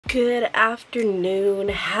Good afternoon,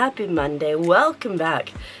 happy Monday, welcome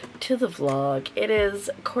back to the vlog. It is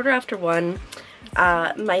 1:15.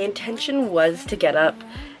 My intention was to get up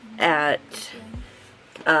at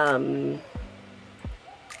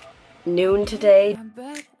noon today.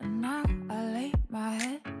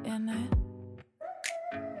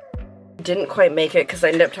 Didn't quite make it because I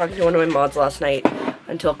ended up talking to one of my mods last night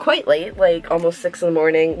until quite late, like almost 6 in the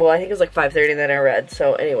morning. Well, I think it was like 5:30 that I read,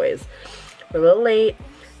 so anyways, we're a little late.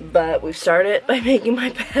 But we've started by making my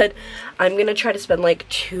bed. I'm gonna try to spend like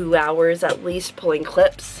 2 hours at least pulling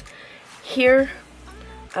clips here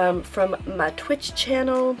from my Twitch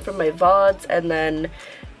channel, from my VODs, and then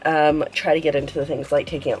try to get into the things like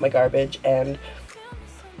taking out my garbage and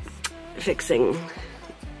fixing.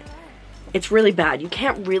 It's really bad. You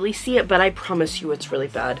can't really see it, but I promise you it's really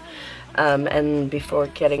bad. And before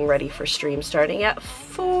getting ready for stream starting at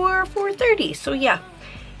 4:30. So yeah,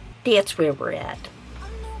 that's where we're at.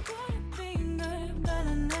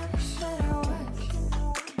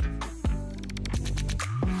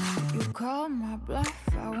 Call my bluff,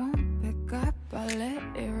 I won't pick up, I let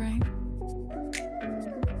it ring.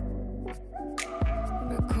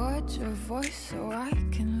 Record your voice so I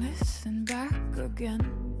can listen back again.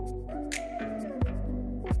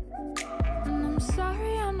 And I'm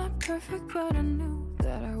sorry I'm not perfect, but I knew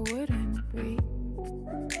that I wouldn't be.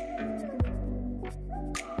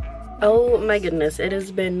 Oh my goodness, it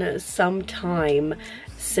has been some time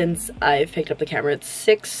since I've picked up the camera. It's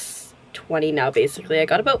 6:20 now basically. I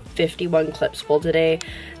got about 51 clips pulled today.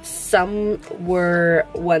 Some were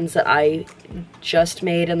ones that I just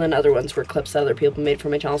made, and then other ones were clips that other people made for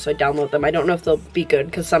my channel, so I download them. I don't know if they'll be good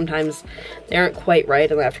because sometimes they aren't quite right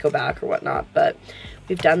and I have to go back or whatnot, but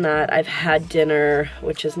we've done that. I've had dinner,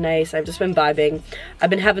 which is nice. I've just been vibing. I've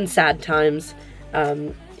been having sad times.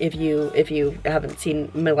 If you haven't seen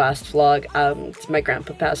my last vlog, my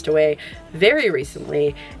grandpa passed away very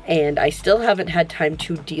recently, and I still haven't had time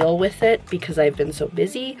to deal with it because I've been so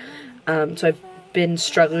busy. So I've been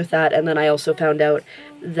struggling with that, and then I also found out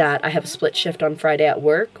that I have a split shift on Friday at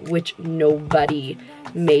work, which nobody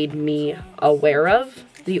made me aware of.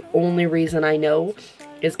 The only reason I know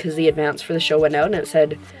is because the advance for the show went out and it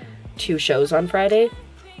said 2 shows on Friday.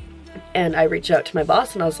 And I reached out to my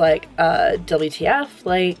boss and I was like, WTF,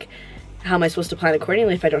 like, how am I supposed to plan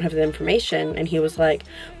accordingly if I don't have the information? And he was like,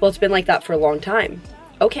 well, it's been like that for a long time.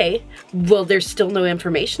 Okay, well, there's still no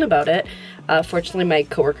information about it. Fortunately, my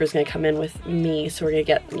coworker's gonna come in with me, so we're gonna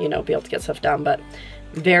get, be able to get stuff done, but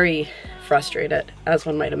very frustrated, as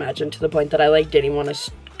one might imagine, to the point that I like didn't want to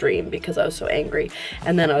stream because I was so angry.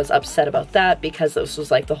 And then I was upset about that because this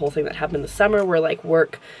was like the whole thing that happened in the summer where like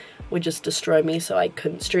work would just destroy me, so I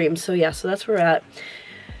couldn't stream. So yeah, so that's where we're at.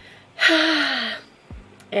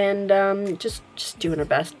 And just doing our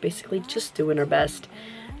best, basically, just doing our best.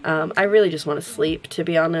 I really just want to sleep, to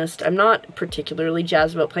be honest. I'm not particularly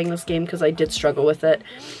jazzed about playing this game because I did struggle with it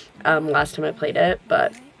last time I played it,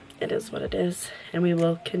 but it is what it is, and we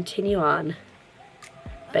will continue on.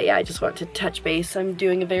 But yeah, I just want to touch base. I'm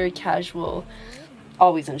doing a very casual,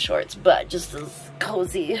 always in shorts, but just this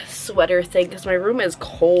cozy sweater thing because my room is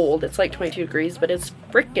cold. It's like 22 degrees, but it's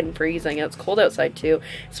freaking freezing. It's cold outside too.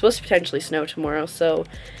 It's supposed to potentially snow tomorrow, so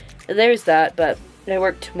there's that. But I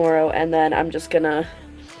work tomorrow, and then I'm just gonna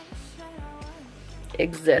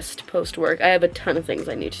exist post-work. I have a ton of things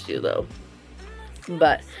I need to do though,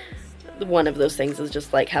 but one of those things is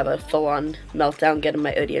just like have a full-on meltdown, get in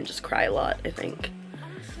my hoodie, and just cry a lot. I think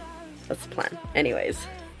that's the plan. Anyways,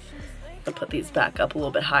 I'll put these back up a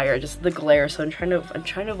little bit higher, just the glare, so I'm trying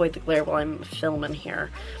to avoid the glare while I'm filming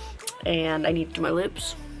here. And I need to do my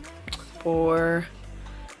loops for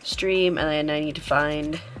stream, and then I need to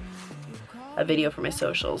find a video for my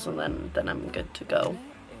socials, and then I'm good to go.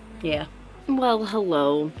 Yeah. Well,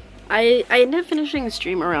 hello. I ended up finishing the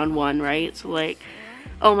stream around 1, right? So like,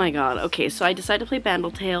 oh my god. Okay, so I decided to play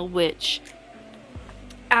Bandletale, which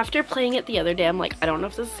after playing it the other day, I'm like, I don't know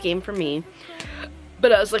if this is a game for me.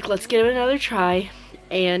 But I was like, let's give it another try.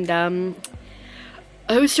 And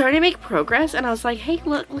I was starting to make progress, and I was like, hey,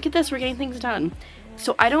 look at this, we're getting things done.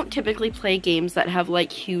 So I don't typically play games that have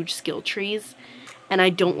like huge skill trees, and I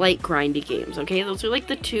don't like grindy games, okay? Those are like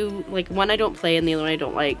the two, like one I don't play and the other one I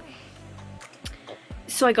don't like.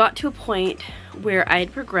 So I got to a point where I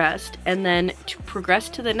had progressed, and then to progress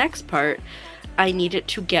to the next part, I needed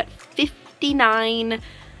to get 59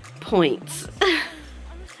 points.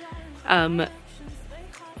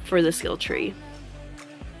 For the skill tree,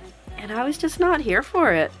 and I was just not here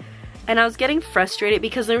for it, and I was getting frustrated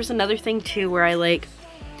because there was another thing too where I like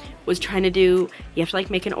was trying to do, you have to like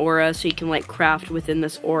make an aura so you can like craft within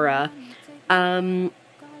this aura,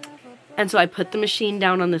 And so I put the machine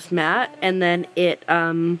down on this mat, and then it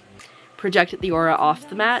projected the aura off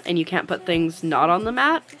the mat, and you can't put things not on the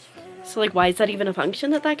mat. So like, why is that even a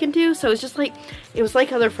function that can do? So it's just like, it was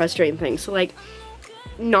like other frustrating things. So like,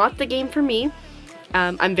 not the game for me.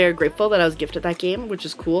 I'm very grateful that I was gifted that game, which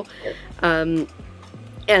is cool. And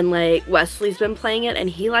like, Wesley's been playing it and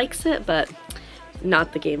he likes it, but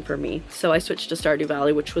not the game for me. So I switched to Stardew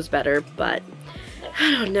Valley, which was better, but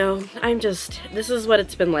I don't know. This is what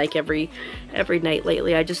it's been like every night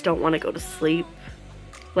lately. I just don't want to go to sleep.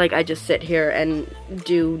 Like, I just sit here and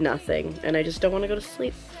do nothing, and I just don't want to go to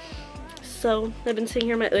sleep. So I've been sitting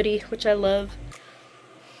here in my hoodie, which I love,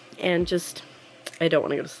 and just, I don't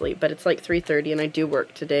want to go to sleep. But it's like 3:30 and I do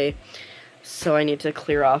work today, so I need to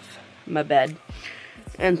clear off my bed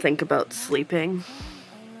and think about sleeping.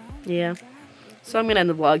 Yeah. So I'm gonna end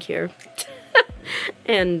the vlog here.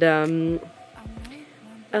 And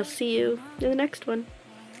I'll see you in the next one.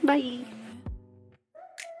 Bye.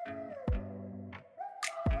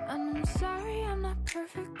 And I'm sorry I'm not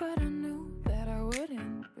perfect, but